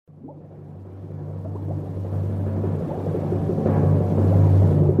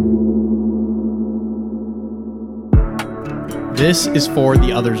This is for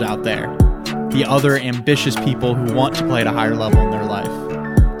the others out there, the other ambitious people who want to play at a higher level in their life.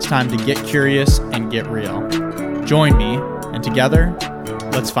 It's time to get curious and get real. Join me, and together,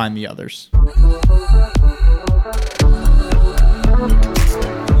 let's find the others.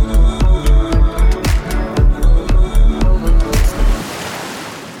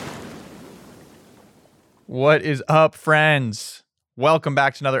 What is up, friends? Welcome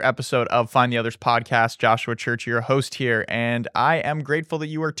back to another episode of Find the Others podcast. Joshua Church, your host here, and I am grateful that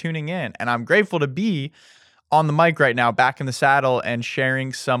you are tuning in, and I'm grateful to be on the mic right now, back in the saddle and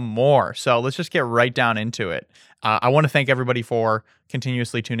sharing some more. So let's just get right down into it. I want to thank everybody for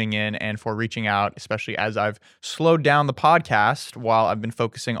continuously tuning in and for reaching out, especially as I've slowed down the podcast while I've been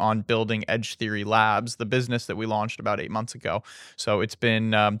focusing on building Edge Theory Labs, the business that we launched about 8 months ago. So it's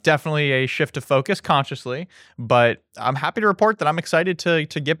been definitely a shift of focus consciously, but I'm happy to report that I'm excited to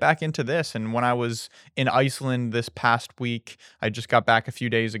get back into this. And when I was in Iceland this past week, I just got back a few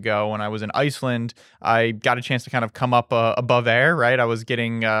days ago. When I was in Iceland, I got a chance to kind of come up above air, right? I was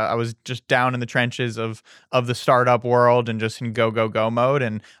just down in the trenches of the startup world and just in go mode,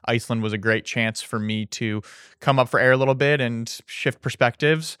 and Iceland was a great chance for me to come up for air a little bit and shift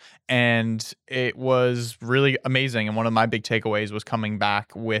perspectives, and it was really amazing. And one of my big takeaways was coming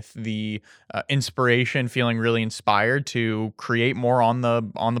back with the inspiration, feeling really inspired to create more on the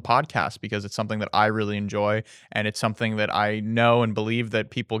podcast, because it's something that I really enjoy, and it's something that I know and believe that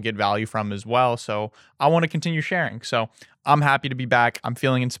people get value from as well. So I want to continue sharing. So I'm happy to be back. I'm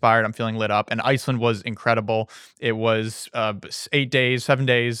feeling inspired. I'm feeling lit up. And Iceland was incredible. It was 7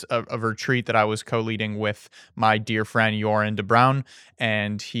 days of a retreat that I was co-leading with my dear friend Joran de Bruin.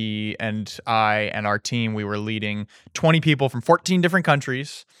 And he and I and our team, we were leading 20 people from 14 different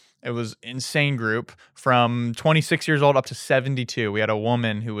countries. It was an insane group from 26 years old up to 72. We had a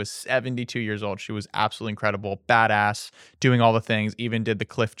woman who was 72 years old. She was absolutely incredible, badass, doing all the things, even did the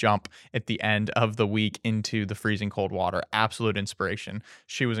cliff jump at the end of the week into the freezing cold water. Absolute inspiration.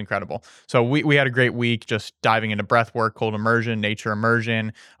 She was incredible. So we had a great week just diving into breath work, cold immersion, nature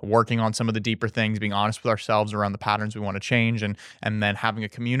immersion, working on some of the deeper things, being honest with ourselves around the patterns we want to change, and then having a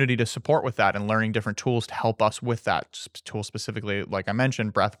community to support with that and learning different tools to help us with that. Tools specifically, like I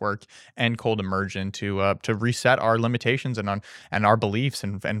mentioned, breath work and cold immersion to reset our limitations and our beliefs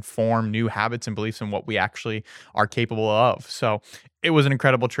and form new habits and beliefs in what we actually are capable of. So it was an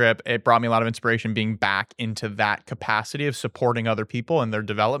incredible trip. It brought me a lot of inspiration being back into that capacity of supporting other people in their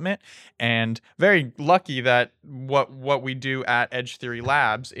development, and very lucky that what we do at Edge Theory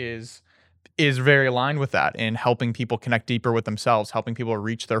Labs is very aligned with that, in helping people connect deeper with themselves, helping people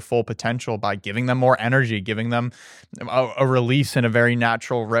reach their full potential by giving them more energy, giving them a release in a very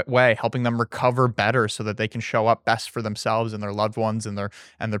natural way, helping them recover better so that they can show up best for themselves and their loved ones and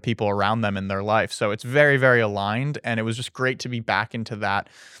their people around them in their life. So it's very, very aligned, and it was just great to be back into that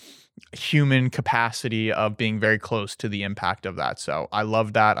human capacity of being very close to the impact of that. So I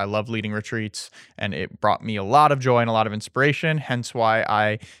love that. I love leading retreats, and it brought me a lot of joy and a lot of inspiration, hence why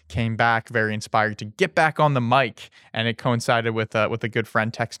I came back very inspired to get back on the mic. And it coincided with a good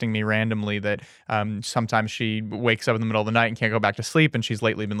friend texting me randomly that sometimes she wakes up in the middle of the night and can't go back to sleep, and she's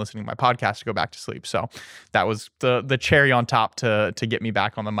lately been listening to my podcast to go back to sleep. So that was the cherry on top to get me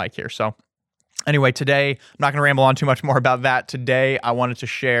back on the mic here. So anyway, today, I'm not going to ramble on too much more about that. Today, I wanted to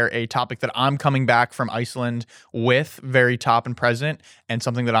share a topic that I'm coming back from Iceland with, very top and present, and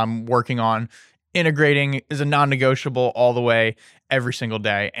something that I'm working on integrating is a non-negotiable all the way every single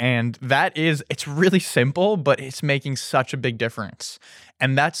day. And that is, it's really simple, but it's making such a big difference.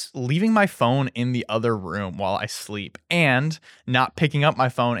 And that's leaving my phone in the other room while I sleep and not picking up my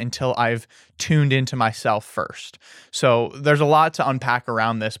phone until I've tuned into myself first. So there's a lot to unpack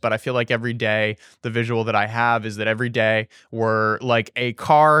around this, but I feel like every day, the visual that I have is that every day we're like a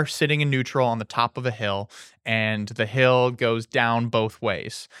car sitting in neutral on the top of a hill, and the hill goes down both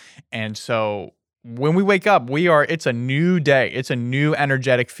ways. And so when we wake up, it's a new day. It's a new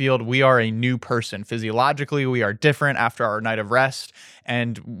energetic field. We are a new person. Physiologically, we are different after our night of rest,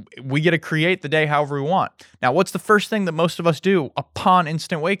 and we get to create the day however we want. Now, what's the first thing that most of us do upon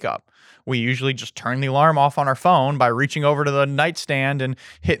instant wake up? We usually just turn the alarm off on our phone by reaching over to the nightstand and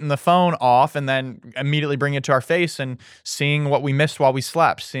hitting the phone off, and then immediately bring it to our face and seeing what we missed while we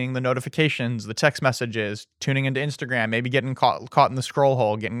slept, seeing the notifications, the text messages, tuning into Instagram, maybe getting caught in the scroll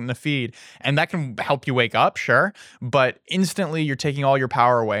hole, getting in the feed. And that can help you wake up, sure, but instantly you're taking all your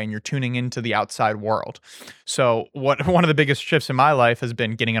power away and you're tuning into the outside world. So one of the biggest shifts in my life has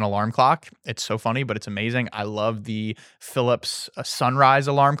been getting an alarm clock. It's so funny, but it's amazing. I love the Philips sunrise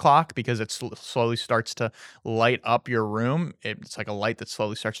alarm clock because it slowly starts to light up your room. It's like a light that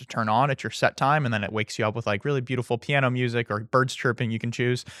slowly starts to turn on at your set time, and then it wakes you up with like really beautiful piano music or birds chirping, you can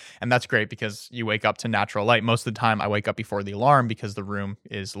choose. And that's great because you wake up to natural light. Most of the time I wake up before the alarm because the room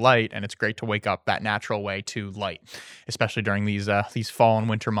is light, and it's great to wake up that natural way to light, especially during these fall and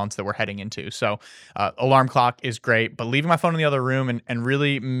winter months that we're heading into. So alarm clock is great, but leaving my phone in the other room and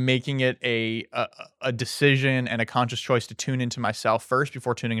really making it a decision and a conscious choice to tune into myself first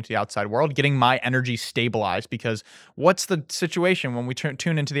before tuning into the outside world, getting my energy stabilized. Because what's the situation when we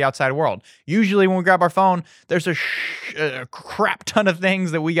tune into the outside world? Usually when we grab our phone, there's a crap ton of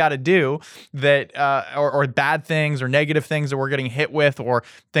things that we got to do that or bad things or negative things that we're getting hit with, or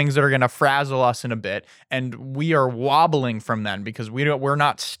things that are going to frazzle us in a bit, and we are wobbling from them because we're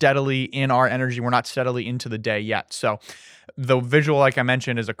not steadily in our energy. We're not steadily into the day yet. So the visual, like I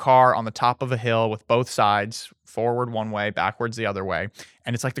mentioned, is a car on the top of a hill with both sides, forward one way, backwards the other way.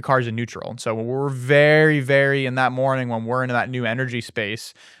 And it's like the car's in neutral. And so when we're very, very in that morning, when we're in that new energy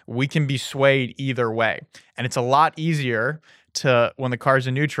space, we can be swayed either way. And it's a lot easier when the car's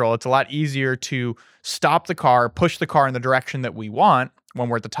in neutral, it's a lot easier to stop the car, push the car in the direction that we want when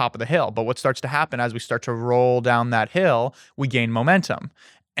we're at the top of the hill. But what starts to happen as we start to roll down that hill, we gain momentum.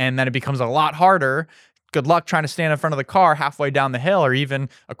 And then it becomes a lot harder. Good luck trying to stand in front of the car halfway down the hill, or even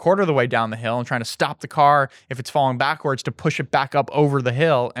a quarter of the way down the hill, and trying to stop the car if it's falling backwards to push it back up over the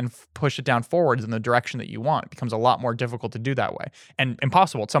hill and push it down forwards in the direction that you want. It becomes a lot more difficult to do that way, and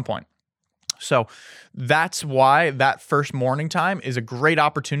impossible at some point. So that's why that first morning time is a great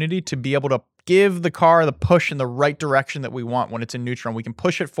opportunity to be able to give the car the push in the right direction that we want when it's in neutral. And we can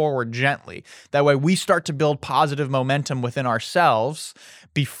push it forward gently. That way we start to build positive momentum within ourselves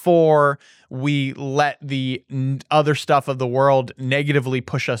before we let the other stuff of the world negatively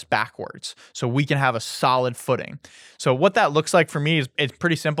push us backwards, so we can have a solid footing. So what that looks like for me is it's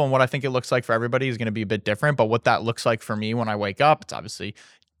pretty simple, and what I think it looks like for everybody is going to be a bit different. But what that looks like for me when I wake up, it's obviously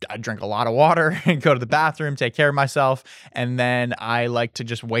I drink a lot of water and go to the bathroom, take care of myself. And then I like to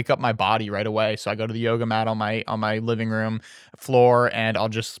just wake up my body right away. So I go to the yoga mat on my living room floor, and I'll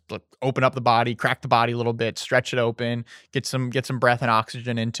just open up the body, crack the body a little bit, stretch it open, get some breath and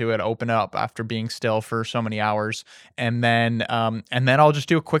oxygen into it, open up after being still for so many hours. And then I'll just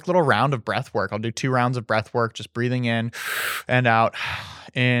do a quick little round of breath work. I'll do 2 rounds of breath work, just breathing in and out,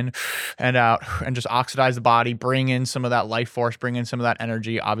 in and out, and just oxidize the body, bring in some of that life force, bring in some of that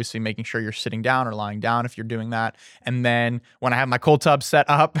energy, obviously making sure you're sitting down or lying down if you're doing that. And then when I have my cold tub set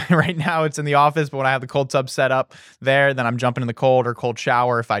up, right now it's in the office, but when I have the cold tub set up there, then I'm jumping in the cold or cold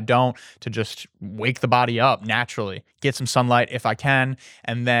shower if I don't, to just wake the body up naturally, get some sunlight if I can.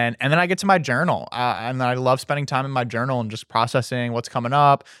 And then I get to my journal. And I love spending time in my journal and just processing what's coming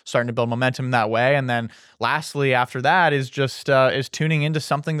up, starting to build momentum that way. And then lastly, after that is just is tuning into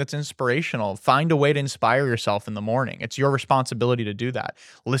something that's inspirational. Find a way to inspire yourself in the morning. It's your responsibility to do that.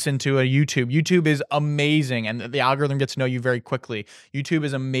 Listen to a YouTube. YouTube is amazing, and the algorithm gets to know you very quickly. YouTube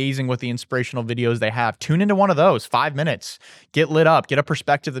is amazing with the inspirational videos they have. Tune into one of those, 5 minutes. Get lit up. Get a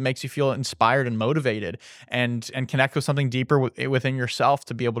perspective that makes you feel inspired and motivated, and connect with something deeper within yourself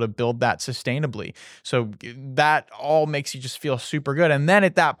to be able to build that sustainably. So that all makes you just feel super good. And then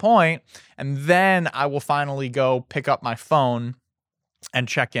at that point, I will finally go pick up my phone and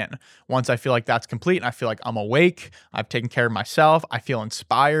check in. Once I feel like that's complete and I feel like I'm awake, I've taken care of myself, I feel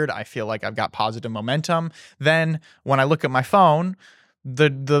inspired, I feel like I've got positive momentum, then when I look at my phone,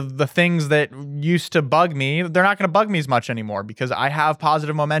 the things that used to bug me, they're not going to bug me as much anymore because I have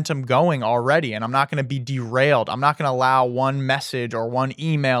positive momentum going already, and I'm not going to be derailed. I'm not going to allow one message or one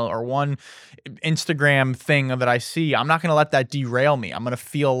email or one Instagram thing that I see. I'm not going to let that derail me. I'm going to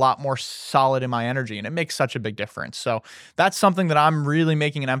feel a lot more solid in my energy, and it makes such a big difference. So that's something that I'm really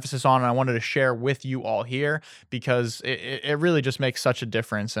making an emphasis on, and I wanted to share with you all here because it really just makes such a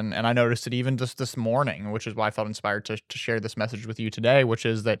difference. And I noticed it even just this morning, which is why I felt inspired to share this message with you today, which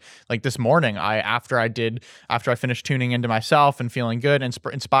is that like this morning, after I finished tuning into myself and feeling good and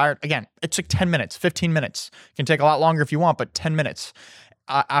inspired, again, it took 10 minutes, 15 minutes. It can take a lot longer if you want, but 10 minutes.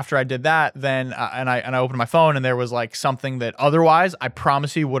 After I did that, then I opened my phone, and there was like something that otherwise I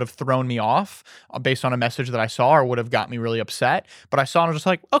promise you would have thrown me off based on a message that I saw, or would have got me really upset. But I saw it and I was just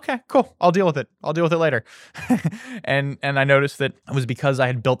like, okay, cool, I'll deal with it later. and I noticed that it was because I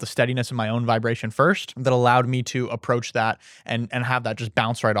had built the steadiness in my own vibration first that allowed me to approach that and have that just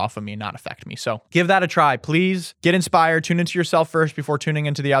bounce right off of me and not affect me. So give that a try, please. Get inspired. Tune into yourself first before tuning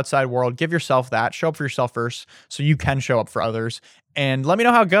into the outside world. Give yourself that. Show up for yourself first so you can show up for others. And let me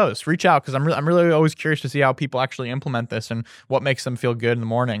know how it goes. Reach out, because I'm really always curious to see how people actually implement this and what makes them feel good in the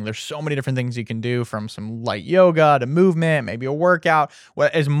morning. There's so many different things you can do, from some light yoga to movement, maybe a workout.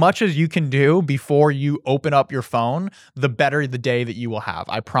 As much as you can do before you open up your phone, the better the day that you will have.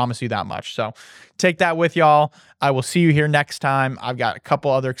 I promise you that much. So take that with y'all. I will see you here next time. I've got a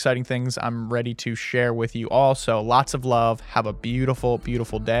couple other exciting things I'm ready to share with you all. So lots of love. Have a beautiful,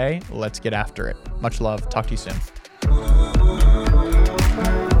 beautiful day. Let's get after it. Much love. Talk to you soon.